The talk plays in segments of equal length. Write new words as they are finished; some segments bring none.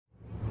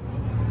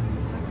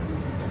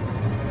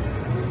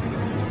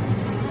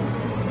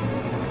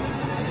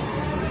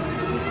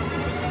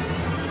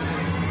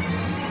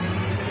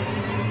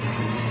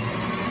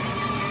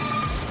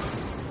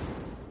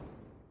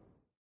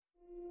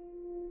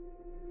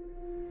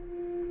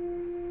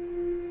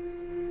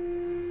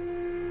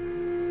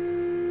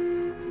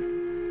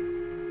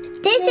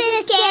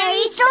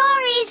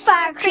Stories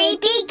for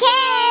Creepy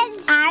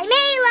Kids. I'm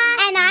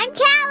Ayla. And I'm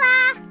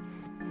Kala.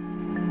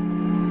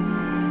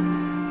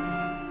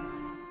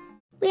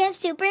 We have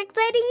super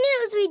exciting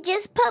news. We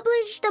just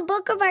published a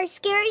book of our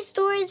scary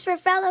stories for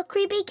fellow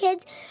creepy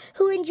kids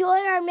who enjoy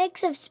our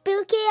mix of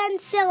spooky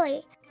and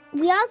silly.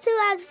 We also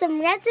have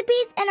some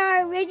recipes and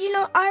our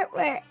original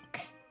artwork.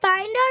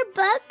 Find our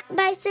book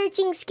by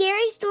searching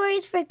Scary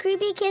Stories for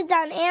Creepy Kids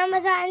on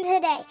Amazon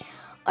today,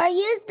 or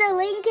use the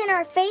link in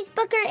our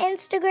Facebook or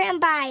Instagram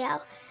bio.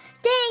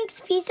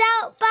 Thanks. Peace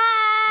out.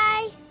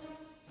 Bye.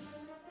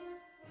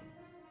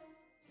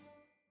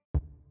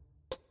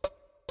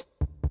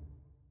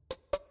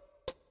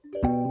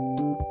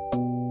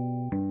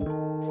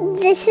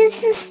 This is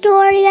the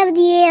story of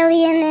the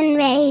alien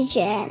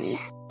invasion.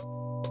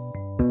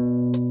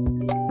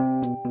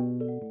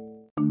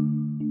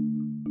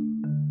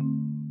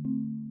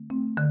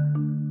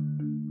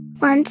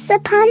 Once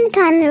upon a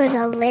time, there was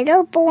a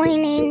little boy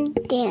named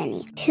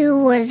Danny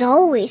who was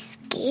always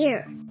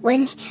scared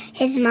when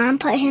his mom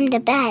put him to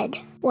bed.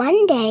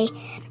 One day,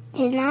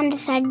 his mom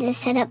decided to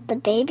set up the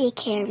baby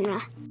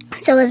camera.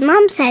 So his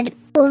mom said,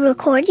 "We'll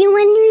record you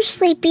when you're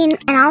sleeping,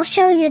 and I'll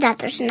show you that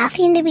there's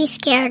nothing to be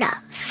scared of."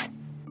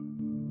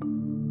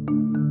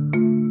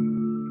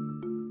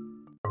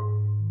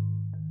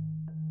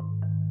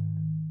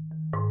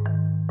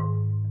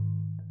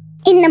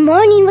 In the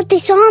morning, what they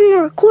saw on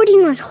the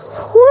recording was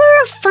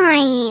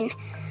horrifying.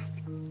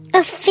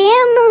 A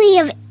family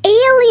of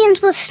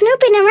aliens was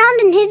snooping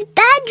around in his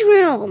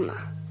bedroom.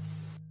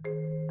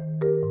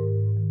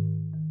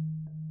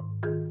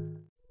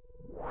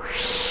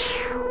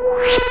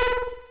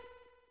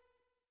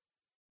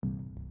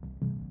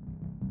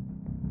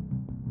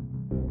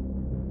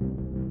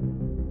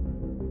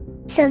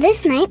 So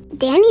this night,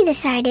 Danny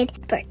decided to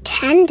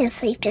pretend to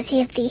sleep to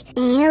see if the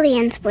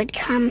aliens would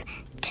come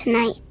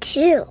tonight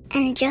too.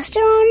 And just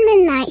around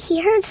midnight,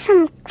 he heard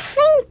some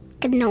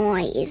clink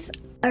noise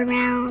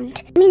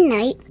around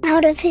midnight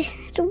out of his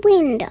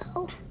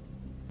window.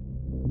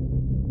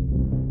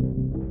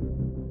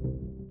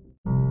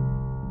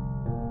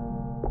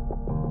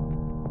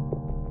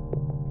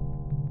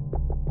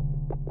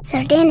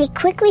 So Danny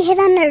quickly hid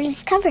under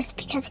his covers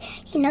because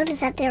he noticed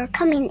that they were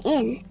coming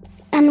in.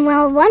 And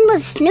while one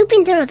was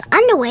snooping through his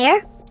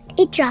underwear,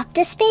 it dropped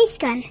a space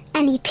gun,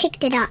 and he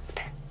picked it up.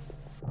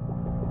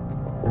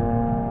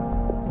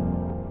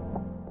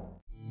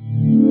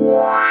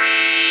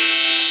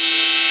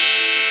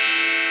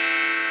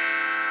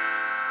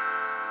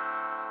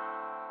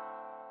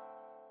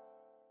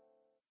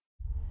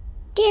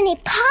 Danny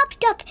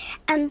popped up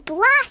and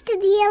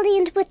blasted the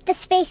aliens with the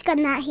space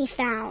gun that he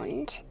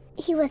found.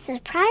 He was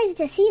surprised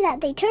to see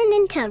that they turned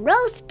into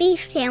roast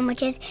beef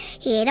sandwiches.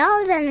 He ate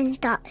all of them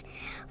and thought,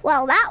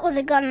 well, that was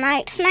a good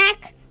night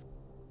snack.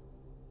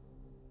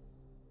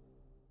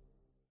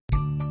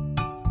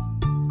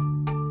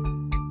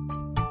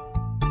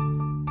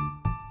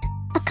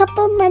 A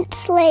couple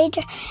months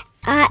later,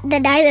 at the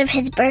night of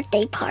his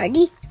birthday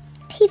party,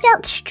 he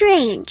felt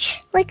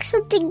strange, like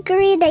something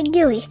green and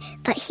gooey,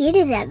 but he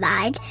didn't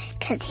mind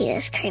because he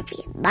was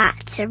craving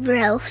lots of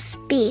roast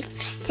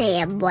beef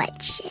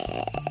sandwiches.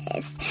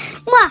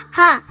 Mwah,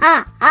 ha,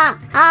 ha, ha,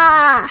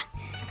 ha.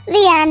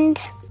 The end.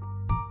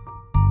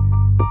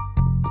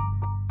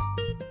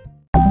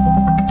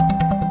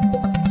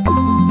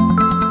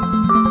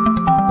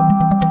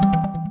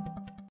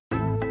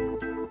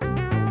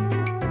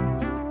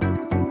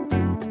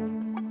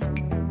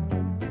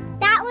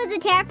 That was a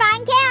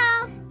terrifying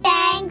tale.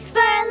 Thanks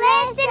for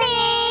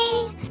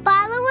listening.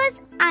 Follow us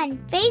on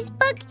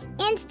Facebook,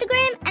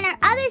 Instagram, and our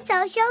other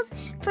socials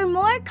for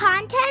more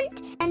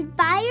content, and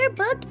buy your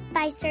book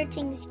by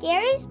searching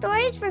Scary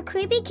Stories for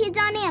Creepy Kids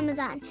on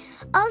Amazon.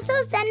 Also,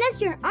 send us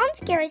your own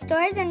scary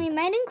stories and we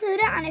might include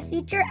it on a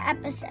future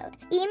episode.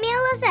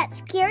 Email us at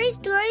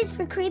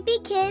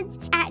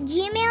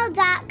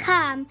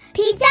scarystoriesforcreepykids@gmail.com.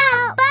 Peace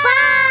out.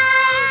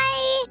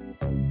 Bye.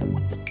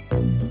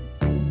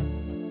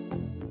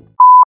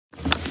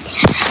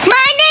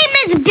 My name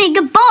is Big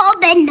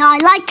Bob and I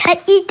like to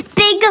eat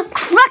big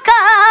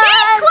crackers. Be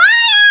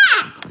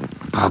quiet!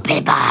 Bobby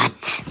Butt.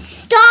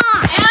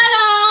 Stop.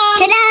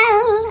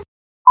 Ta-da!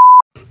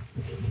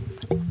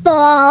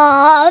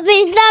 Bob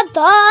is the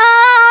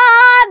boss.